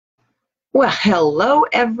Well, hello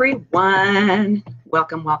everyone.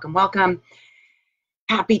 Welcome, welcome, welcome.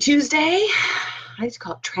 Happy Tuesday. I just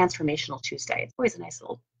call it Transformational Tuesday. It's always a nice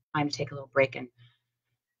little time to take a little break and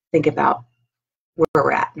think about where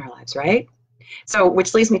we're at in our lives, right? So,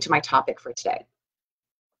 which leads me to my topic for today.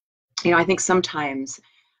 I think sometimes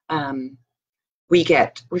we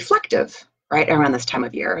get reflective, right, around this time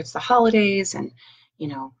of year. It's the holidays, and,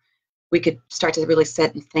 we could start to really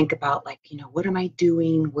sit and think about, like, what am I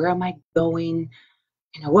doing? Where am I going?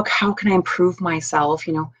 How can I improve myself?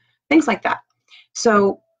 Things like that.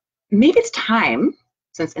 So maybe it's time,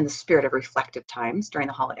 since in the spirit of reflective times during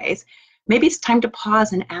the holidays, maybe it's time to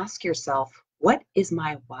pause and ask yourself, what is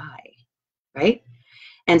my why, right?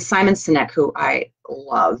 And Simon Sinek, who I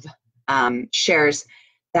love, shares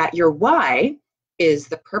that your why is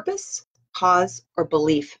the purpose, cause, or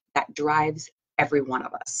belief that drives every one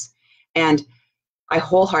of us. And I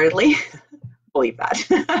wholeheartedly believe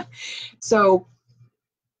that. So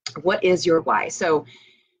what is your why? So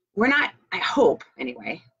we're not, I hope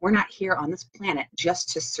anyway, we're not here on this planet just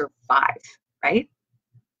to survive, right?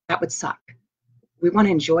 That would suck. We want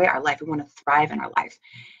to enjoy our life. We want to thrive in our life.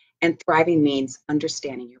 And thriving means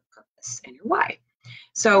understanding your purpose and your why.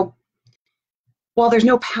 So while there's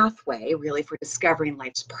no pathway really for discovering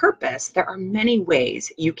life's purpose, there are many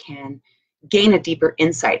ways you can gain a deeper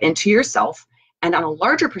insight into yourself and on a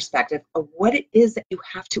larger perspective of what it is that you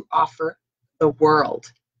have to offer the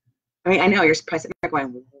world. I mean, I know you're surprised at me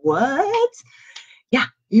going, what? Yeah,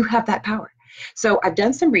 you have that power. So I've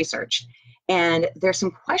done some research, and there's some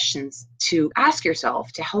questions to ask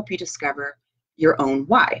yourself to help you discover your own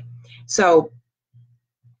why. So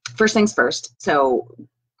first things first, so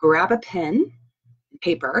grab a pen and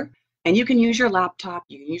paper, and you can use your laptop,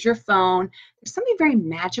 you can use your phone. There's something very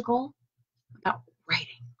magical about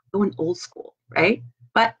writing, going old school, right?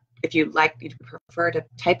 But if you prefer to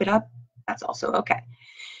type it up, that's also okay.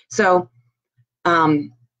 So,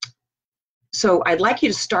 so I'd like you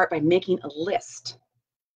to start by making a list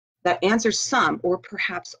that answers some or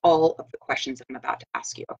perhaps all of the questions that I'm about to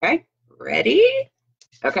ask you, okay? Ready?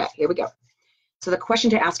 Okay, here we go. So the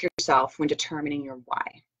question to ask yourself when determining your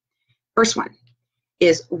why. First one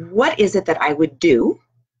is, what is it that I would do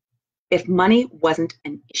if money wasn't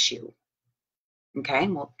an issue? Okay,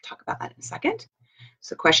 and we'll talk about that in a second.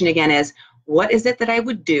 So the question again is, what is it that I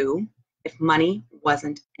would do if money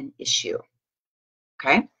wasn't an issue?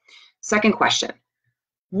 Okay. Second question,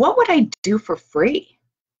 what would I do for free?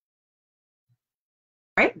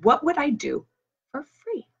 Right? What would I do for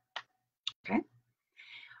free? Okay.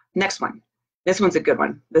 Next one. This one's a good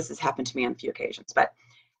one. This has happened to me on a few occasions, but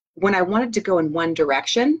when I wanted to go in one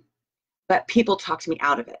direction, but people talked me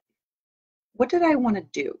out of it, what did I want to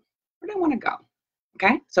do? Where did I want to go?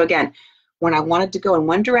 Okay. So again, when I wanted to go in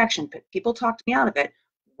one direction, but people talked me out of it,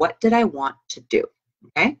 what did I want to do?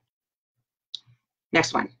 Okay.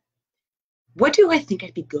 Next one. What do I think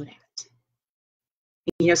I'd be good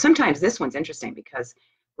at? Sometimes this one's interesting because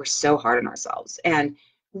we're so hard on ourselves. And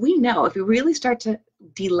we know if we really start to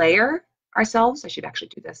delayer ourselves, I should actually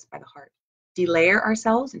do this by the heart, delayer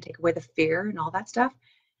ourselves and take away the fear and all that stuff,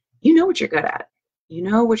 you know what you're good at. You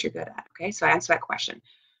know what you're good at. Okay, so I answer that question.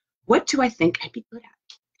 What do I think I'd be good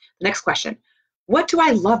at? The next question, what do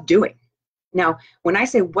I love doing? Now, when I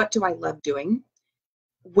say what do I love doing,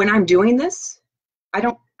 when I'm doing this,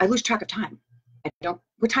 I lose track of time.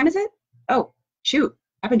 What time is it? Oh, shoot,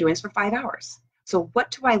 I've been doing this for 5 hours. So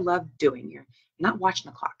what do I love doing? You're not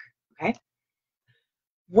watching the clock, okay?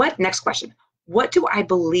 Next question, what do I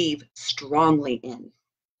believe strongly in?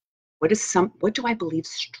 What do I believe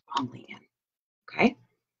strongly in? Okay?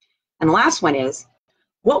 And the last one is,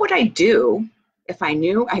 what would I do if I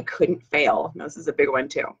knew I couldn't fail? Now, this is a big one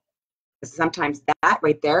too. Because sometimes that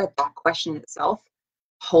right there, that question itself,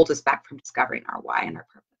 holds us back from discovering our why and our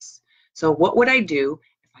purpose. So what would I do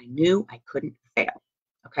if I knew I couldn't fail?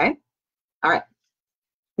 Okay? All right.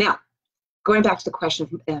 Now, going back to the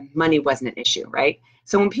question of money wasn't an issue, right?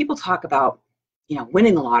 So when people talk about,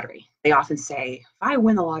 winning the lottery, they often say, if I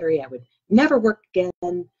win the lottery, I would never work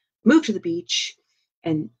again, move to the beach,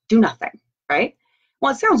 and do nothing, right?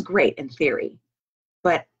 Well, it sounds great in theory,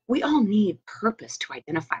 but we all need purpose to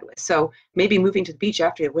identify with. So maybe moving to the beach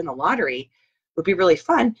after you win the lottery would be really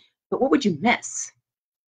fun, but what would you miss?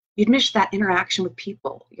 You'd miss that interaction with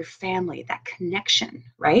people, your family, that connection,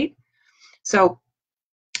 right? So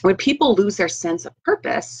when people lose their sense of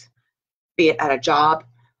purpose, be it at a job,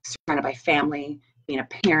 surrounded by family, being a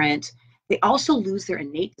parent, they also lose their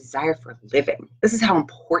innate desire for living. This is how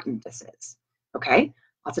important this is, okay?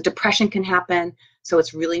 Lots of depression can happen, so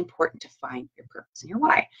it's really important to find your purpose and your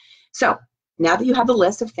why. So now that you have the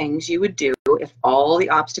list of things you would do if all the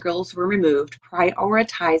obstacles were removed,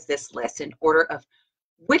 prioritize this list in order of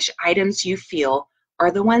which items you feel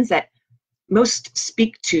are the ones that most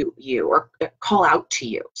speak to you or call out to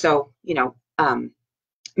you. So,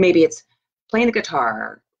 maybe it's playing the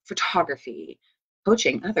guitar, photography,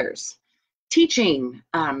 coaching others, teaching,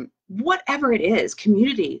 whatever it is,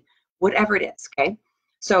 community, whatever it is, okay?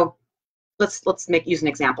 So let's use an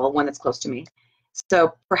example, one that's close to me.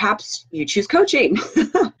 So perhaps you choose coaching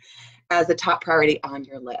as the top priority on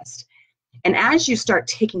your list. And as you start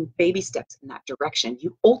taking baby steps in that direction,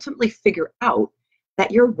 you ultimately figure out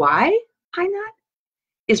that your why behind that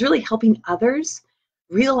is really helping others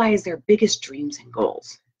realize their biggest dreams and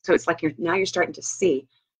goals. So it's like you're starting to see,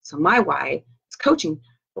 so my why is coaching,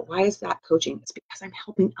 but why is that coaching? It's because I'm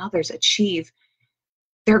helping others achieve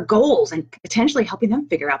their goals and potentially helping them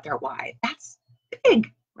figure out their why. That's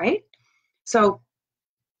big, right? So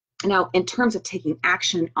now in terms of taking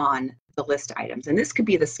action on the list items, and this could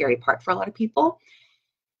be the scary part for a lot of people,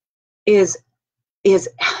 is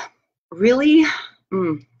really, how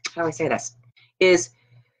do I say this, is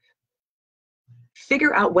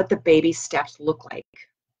figure out what the baby steps look like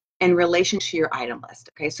in relation to your item list.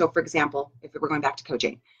 Okay, so for example, if we're going back to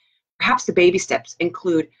coaching, perhaps the baby steps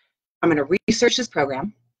include, I'm going to research this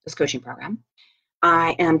coaching program.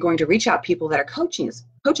 I am going to reach out people that are coaches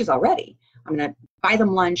already. I'm going to buy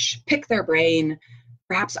them lunch, pick their brain.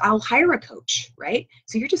 Perhaps I'll hire a coach, right?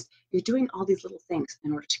 So you're doing all these little things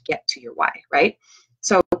in order to get to your why, right?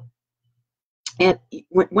 So, and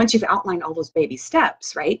once you've outlined all those baby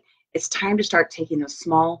steps, right, it's time to start taking those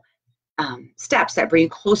small steps that bring you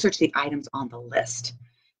closer to the items on the list.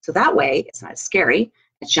 So that way, it's not as scary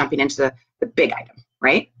as jumping into the big item,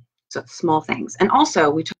 right? So it's small things. And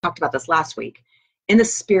also, we talked about this last week, in the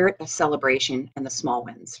spirit of celebration and the small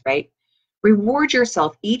wins, right? Reward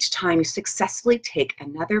yourself each time you successfully take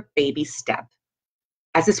another baby step,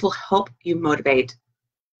 as this will help motivate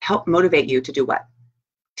you to do what?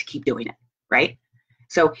 To keep doing it, right?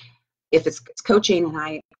 So if it's coaching and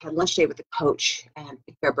I had lunch today with the coach and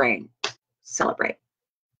pick their brain, celebrate.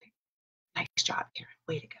 Nice job, Karen.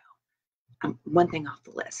 Way to go. One thing off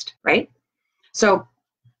the list, right? So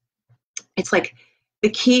it's like the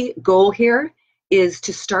key goal here is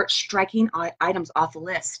to start striking items off the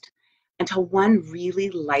list until one really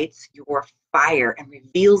lights your fire and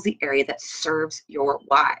reveals the area that serves your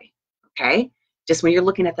why, okay? Just when you're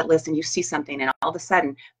looking at that list and you see something and all of a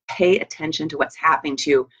sudden pay attention to what's happening to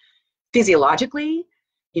you physiologically,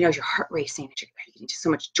 your heart racing, you're getting so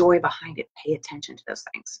much joy behind it. Pay attention to those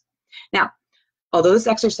things. Now, although this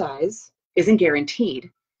exercise isn't guaranteed,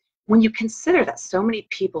 when you consider that so many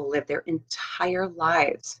people live their entire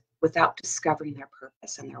lives without discovering their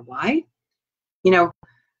purpose and their why,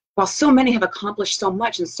 while so many have accomplished so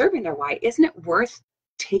much in serving their why, isn't it worth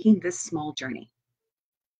taking this small journey,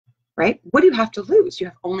 right? What do you have to lose? You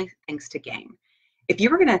have only things to gain. If you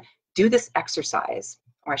were going to do this exercise,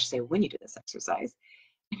 or I should say when you do this exercise,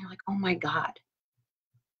 and you're like, oh my God,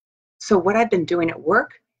 so what I've been doing at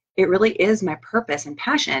work, it really is my purpose and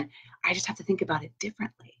passion. I just have to think about it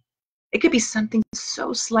differently. It could be something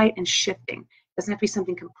so slight and shifting. It doesn't have to be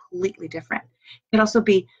something completely different. It could also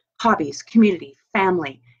be hobbies, community,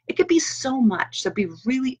 family. It could be so much. So be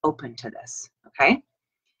really open to this, okay?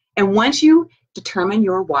 And once you determine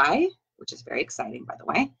your why, which is very exciting, by the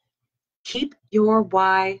way, keep your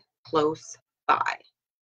why close by.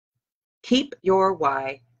 Keep your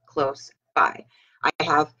why close by. I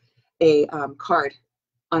have a card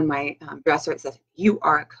on my dresser. It says, you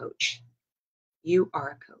are a coach. You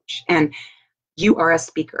are a coach. And you are a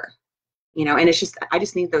speaker. And it's just, I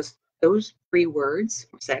just need those 3 words,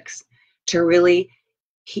 6, to really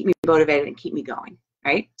keep me motivated and keep me going,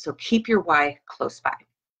 right? So keep your why close by.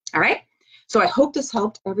 All right? So I hope this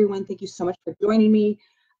helped everyone. Thank you so much for joining me.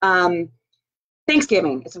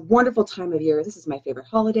 Thanksgiving, it's a wonderful time of year. This is my favorite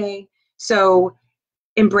holiday. So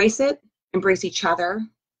embrace it, embrace each other,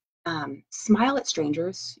 smile at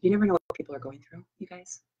strangers. You never know what people are going through, you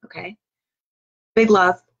guys, okay? Big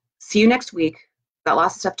love. See you next week. Got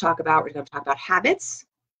lots of stuff to talk about. We're going to talk about habits,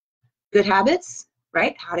 good habits,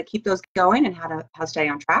 right? How to keep those going and how to stay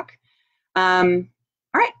on track. All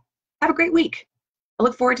right. Have a great week. I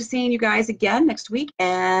look forward to seeing you guys again next week,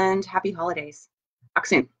 and happy holidays. Talk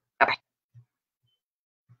soon. Bye-bye.